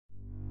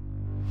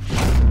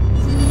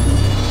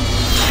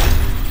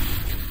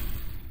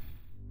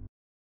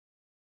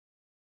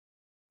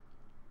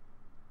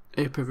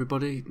Hey up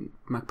everybody,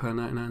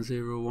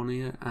 Magpie9901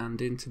 here, and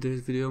in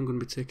today's video I'm going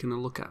to be taking a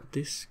look at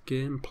this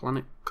game,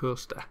 Planet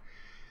Coaster.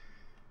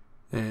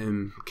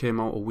 Came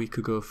out a week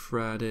ago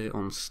Friday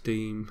on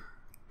Steam,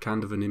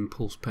 kind of an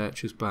impulse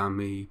purchase by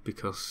me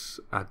because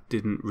I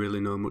didn't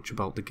really know much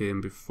about the game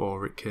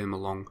before it came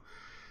along.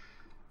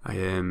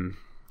 I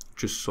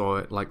just saw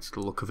it, liked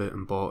the look of it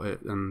and bought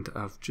it, and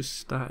I've just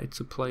started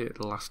to play it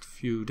the last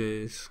few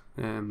days.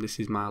 This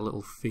is my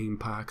little theme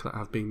park that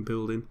I've been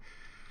building.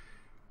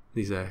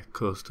 These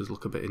coasters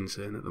look a bit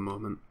insane at the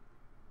moment.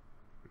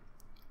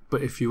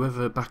 But if you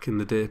ever back in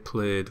the day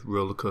played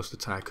Roller Coaster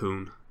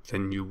Tycoon,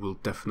 then you will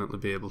definitely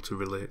be able to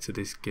relate to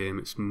this game.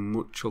 It's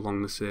much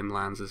along the same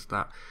lines as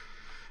that.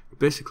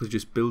 Basically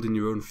just building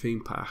your own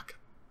theme park.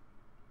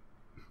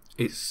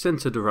 It's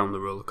centred around the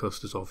roller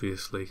coasters,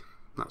 obviously.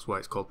 That's why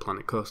it's called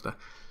Planet Coaster.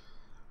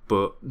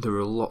 But there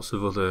are lots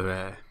of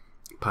other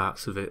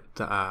parts of it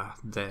that are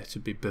there to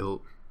be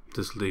built.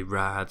 There's the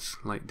rides,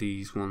 like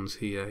these ones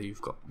here.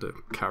 You've got the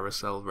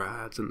carousel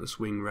rides and the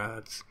swing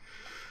rides.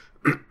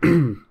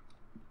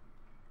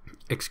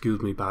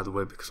 Excuse me, by the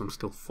way, because I'm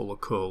still full of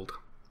cold.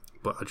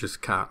 But I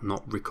just can't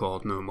not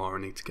record no more.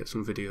 I need to get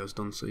some videos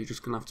done, so you're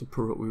just going to have to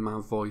put up with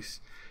my voice.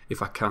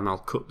 If I can, I'll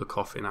cut the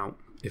coughing out,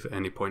 if at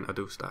any point I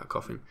do start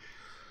coughing.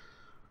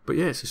 But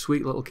yeah, it's a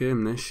sweet little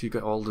game, this. You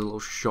get all the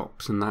little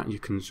shops and that. You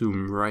can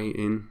zoom right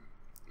in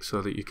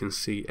so that you can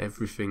see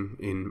everything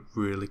in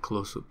really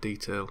close-up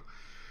detail.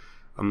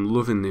 I'm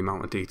loving the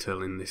amount of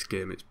detail in this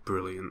game, it's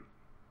brilliant.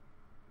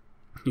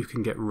 You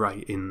can get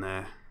right in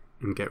there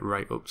and get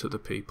right up to the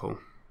people.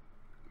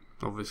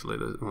 Obviously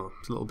there's a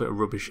little bit of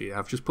rubbish here.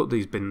 I've just put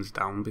these bins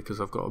down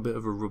because I've got a bit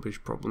of a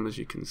rubbish problem, as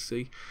you can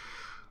see.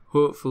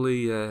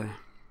 Hopefully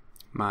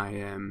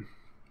my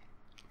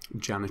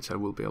janitor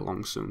will be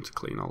along soon to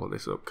clean all of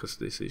this up, because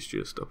this is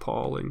just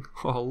appalling.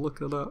 Oh,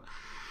 look at that.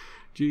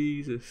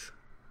 Jesus.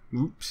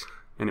 Oops.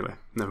 Anyway,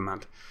 never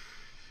mind.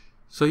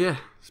 So yeah,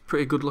 it's a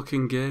pretty good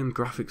looking game.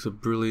 Graphics are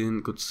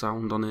brilliant, good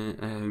sound on it.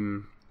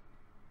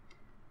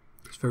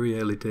 It's very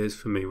early days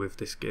for me with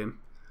this game,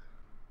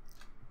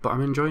 but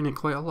I'm enjoying it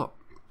quite a lot.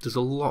 There's a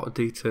lot of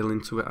detail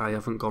into it. I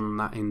haven't gone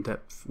that in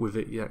depth with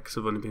it yet because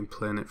I've only been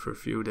playing it for a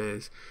few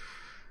days.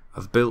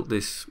 I've built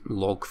this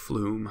log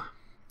flume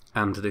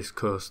and this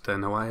coaster.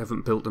 Now I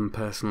haven't built them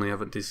personally, I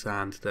haven't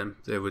designed them.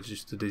 They were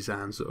just the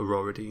designs that are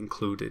already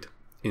included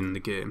in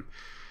the game,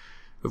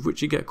 of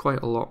which you get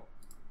quite a lot.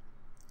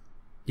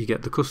 You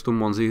get the custom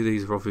ones here.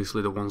 These are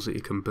obviously the ones that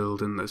you can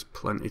build, and there's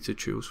plenty to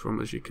choose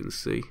from, as you can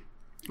see.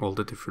 All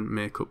the different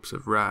makeups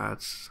of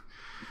rides,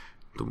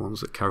 the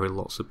ones that carry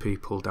lots of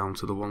people down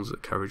to the ones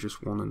that carry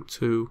just 1 and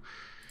 2.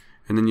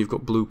 And then you've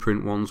got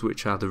blueprint ones,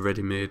 which are the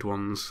ready-made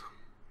ones.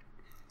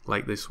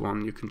 Like this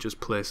one, you can just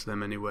place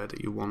them anywhere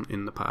that you want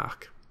in the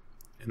park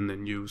and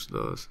then use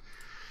those.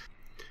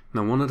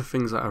 Now, one of the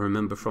things that I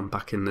remember from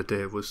back in the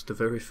day was the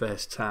very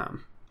first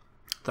time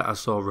that I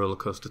saw Roller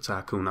Coaster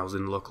Tycoon. I was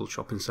in the local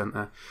shopping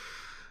centre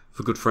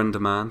with a good friend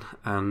of mine,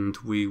 and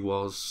we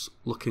was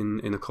looking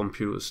in a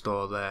computer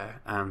store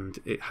there, and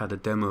it had a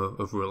demo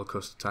of Roller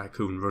Coaster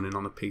Tycoon running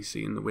on a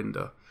PC in the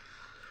window.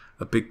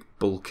 A big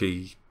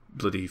bulky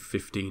bloody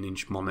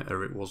 15-inch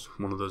monitor. It was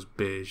one of those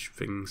beige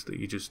things that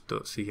you just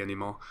don't see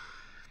anymore.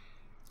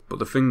 But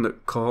the thing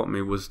that caught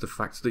me was the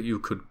fact that you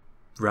could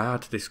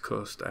ride this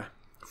coaster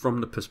from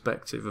the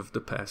perspective of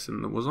the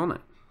person that was on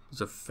it. It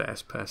was a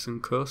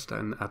first-person coaster,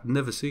 and I'd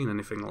never seen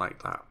anything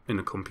like that in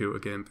a computer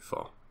game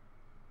before.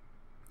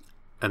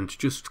 And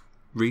just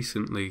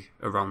recently,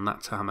 around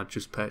that time, I'd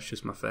just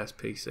purchased my first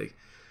PC.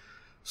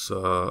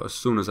 So as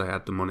soon as I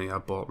had the money, I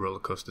bought Roller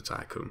Coaster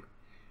Tycoon,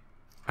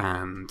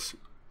 and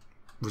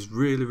was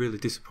really, really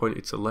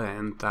disappointed to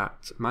learn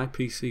that my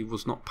PC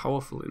was not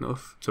powerful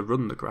enough to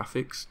run the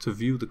graphics to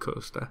view the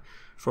coaster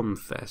from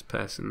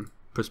first-person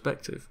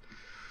perspective.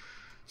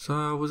 So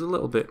I was a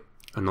little bit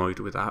annoyed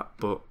with that,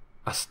 but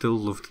I still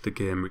loved the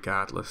game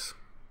regardless.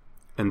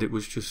 And it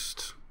was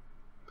just,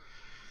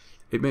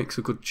 it makes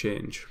a good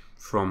change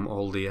from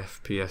all the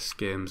FPS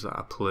games that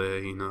I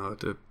play, you know,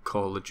 the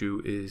Call of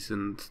Duties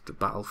and the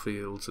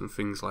Battlefields and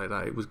things like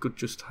that. It was good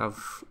just to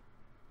have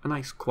a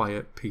nice,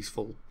 quiet,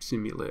 peaceful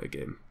simulator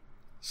game.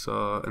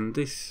 So, and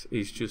this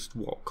is just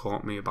what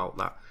caught me about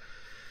that.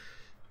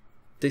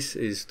 This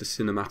is the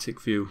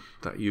cinematic view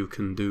that you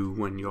can do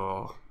when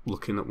you're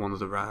looking at one of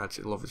the rides.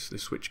 It'll obviously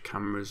switch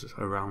cameras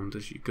around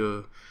as you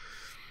go,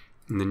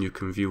 and then you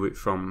can view it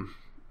from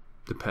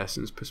the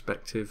person's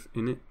perspective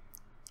in it.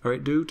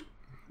 Alright, dude?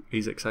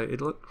 He's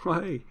excited, look.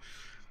 Hey!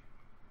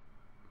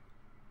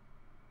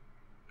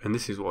 And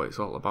this is what it's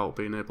all about,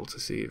 being able to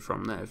see it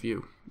from their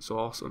view. It's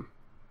awesome.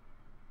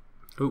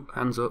 Oh,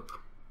 hands up.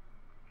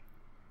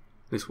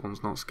 This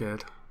one's not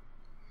scared.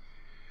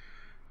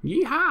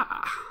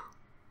 Yeehaw!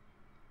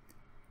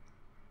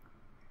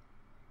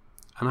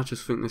 And I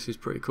just think this is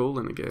pretty cool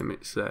in the game.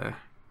 It's,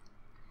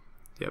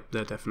 yep,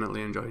 they're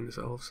definitely enjoying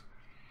themselves.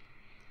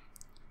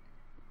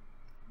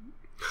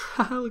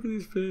 Look at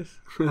his face.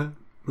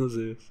 That's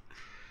it.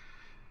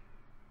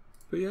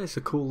 But yeah, it's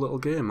a cool little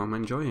game. I'm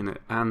enjoying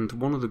it. And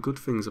one of the good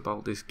things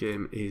about this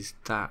game is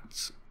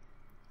that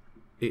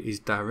it is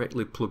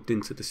directly plugged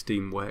into the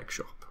Steam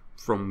Workshop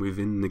from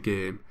within the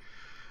game.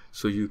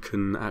 So you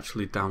can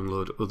actually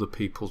download other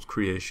people's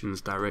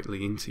creations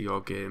directly into your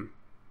game.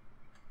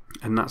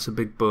 And that's a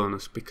big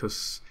bonus,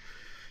 because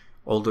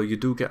although you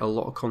do get a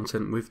lot of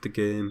content with the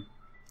game,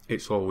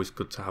 it's always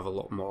good to have a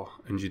lot more,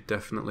 and you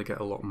definitely get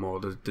a lot more.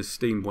 The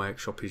Steam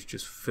Workshop is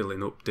just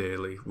filling up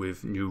daily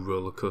with new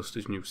roller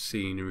coasters, new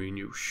scenery,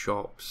 new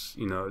shops.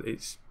 You know,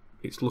 it's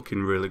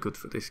looking really good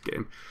for this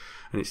game,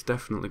 and it's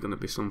definitely going to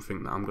be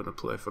something that I'm going to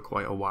play for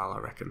quite a while, I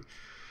reckon.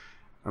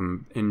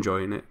 I'm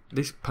enjoying it.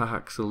 This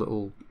park's a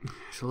little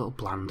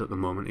bland at the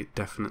moment. It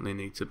definitely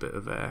needs a bit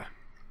of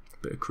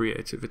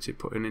creativity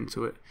putting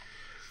into it.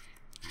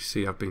 You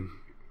see, I've been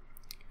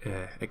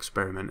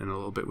experimenting a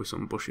little bit with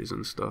some bushes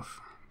and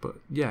stuff. But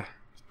yeah,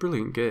 it's a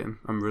brilliant game.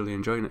 I'm really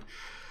enjoying it.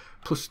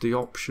 Plus the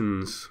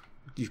options,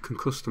 you can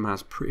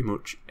customise pretty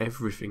much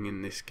everything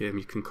in this game.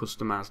 You can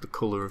customise the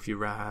colour of your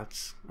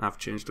rides. I've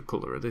changed the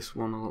colour of this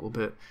one a little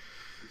bit.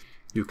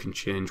 You can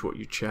change what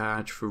you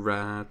charge for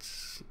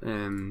rides.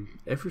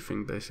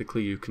 Everything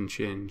basically you can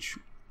change.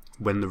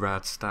 When the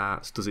ride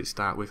starts, does it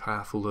start with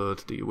half a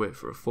load? Do you wait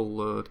for a full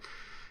load?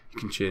 You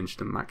can change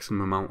the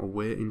maximum amount of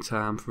waiting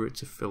time for it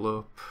to fill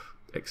up,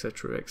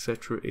 etc,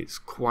 etc. It's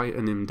quite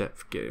an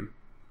in-depth game.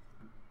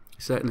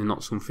 Certainly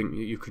not something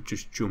you could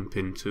just jump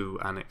into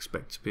and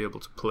expect to be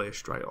able to play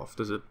straight off.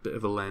 There's a bit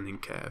of a learning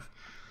curve.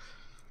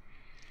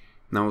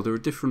 Now, there are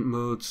different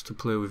modes to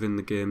play within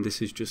the game.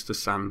 This is just a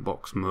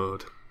sandbox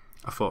mode.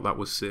 I thought that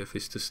was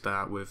safest to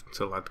start with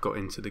until I'd got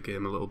into the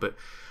game a little bit.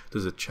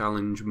 There's a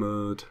challenge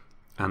mode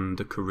and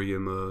a career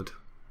mode.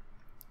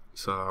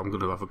 So I'm going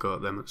to have a go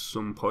at them at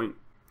some point,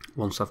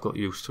 once I've got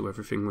used to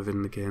everything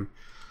within the game.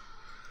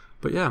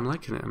 But yeah, I'm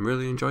liking it. I'm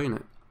really enjoying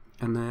it.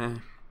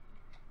 And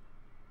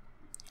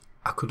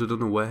I could have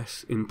done a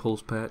worse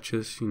impulse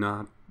purchase. You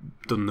know,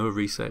 I've done no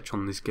research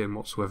on this game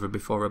whatsoever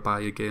before I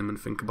buy a game and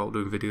think about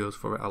doing videos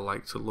for it. I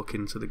like to look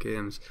into the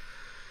games.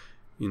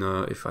 You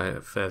know, if I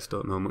at first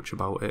don't know much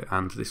about it,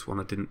 and this one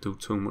I didn't do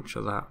too much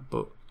of that,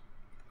 but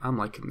I'm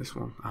liking this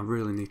one. I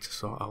really need to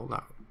sort out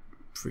that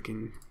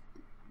freaking,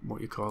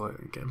 what you call it,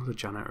 and get another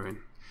janitor in.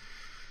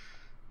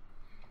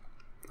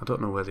 I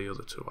don't know where the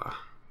other two are,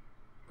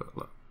 but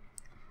look.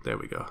 There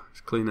we go.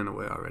 It's cleaning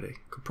away already.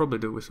 Could probably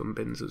do with some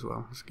bins as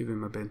well. Let's give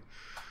him a bin.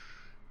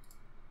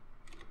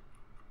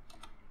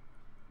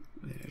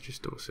 Yeah,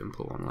 just do a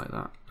simple one like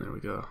that. There we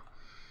go.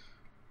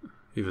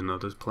 Even though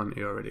there's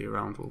plenty already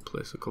around, we'll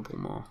place a couple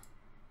more.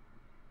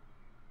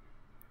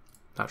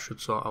 That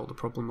should sort out the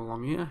problem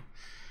along here.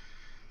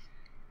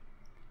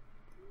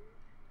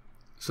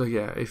 So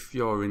yeah, if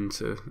you're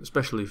into,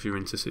 especially if you're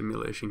into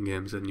simulation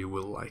games, then you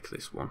will like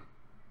this one.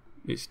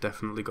 It's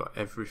definitely got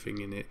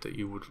everything in it that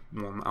you would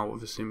want out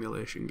of a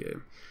simulation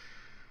game.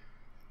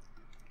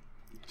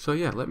 So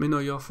yeah, let me know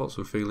your thoughts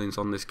and feelings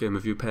on this game.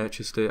 Have you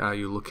purchased it? Are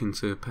you looking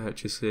to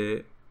purchase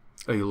it?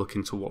 Are you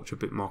looking to watch a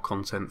bit more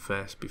content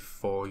first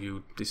before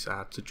you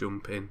decide to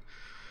jump in?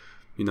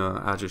 You know,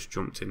 I just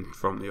jumped in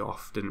from the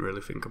off, didn't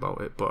really think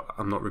about it, but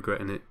I'm not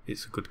regretting it.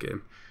 It's a good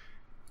game.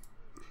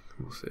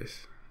 What's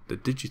this? The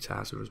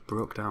digitizer has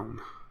broke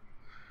down.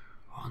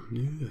 Oh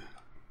no,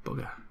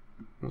 bugger.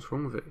 What's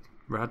wrong with it?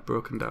 Rad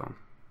broken down.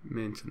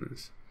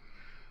 Maintenance.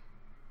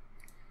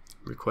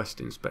 Request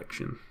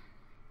inspection.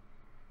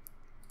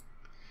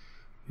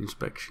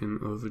 Inspection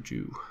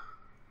overdue.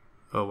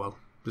 Oh well,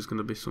 there's going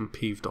to be some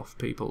peeved off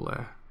people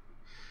there.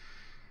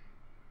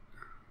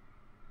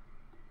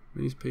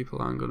 These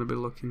people aren't going to be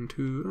looking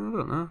too, I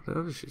don't know, they've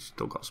obviously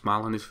still got a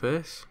smile on his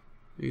face.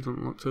 He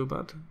doesn't look too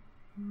bad.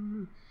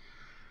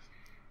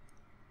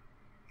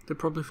 They're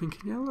probably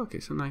thinking, yeah look,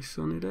 it's a nice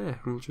sunny day,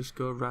 we'll just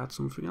go ride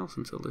something else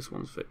until this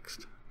one's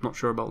fixed. Not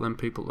sure about them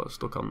people that are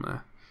stuck on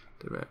there.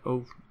 They're,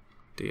 oh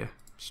dear,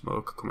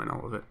 smoke coming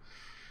out of it.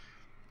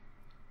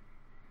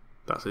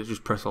 That's it,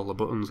 just press all the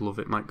buttons, love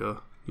it, might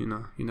go, you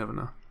know, you never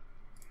know.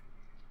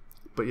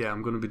 But yeah,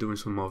 I'm going to be doing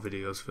some more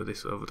videos for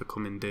this over the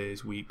coming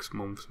days, weeks,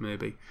 months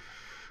maybe.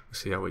 We'll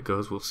see how it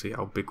goes, we'll see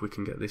how big we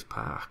can get this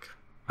park.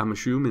 I'm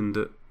assuming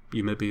that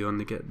you maybe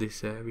only get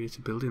this area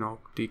to build in, or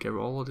do you get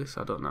all of this?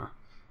 I don't know.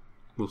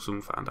 We'll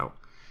soon find out.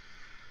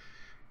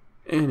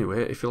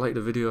 Anyway, if you liked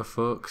the video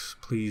folks,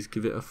 please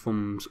give it a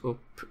thumbs up.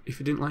 If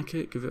you didn't like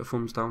it, give it a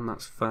thumbs down,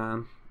 that's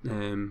fine.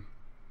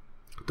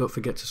 Don't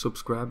forget to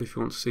subscribe if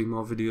you want to see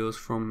more videos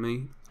from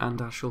me,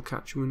 and I shall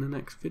catch you in the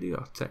next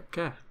video. Take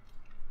care.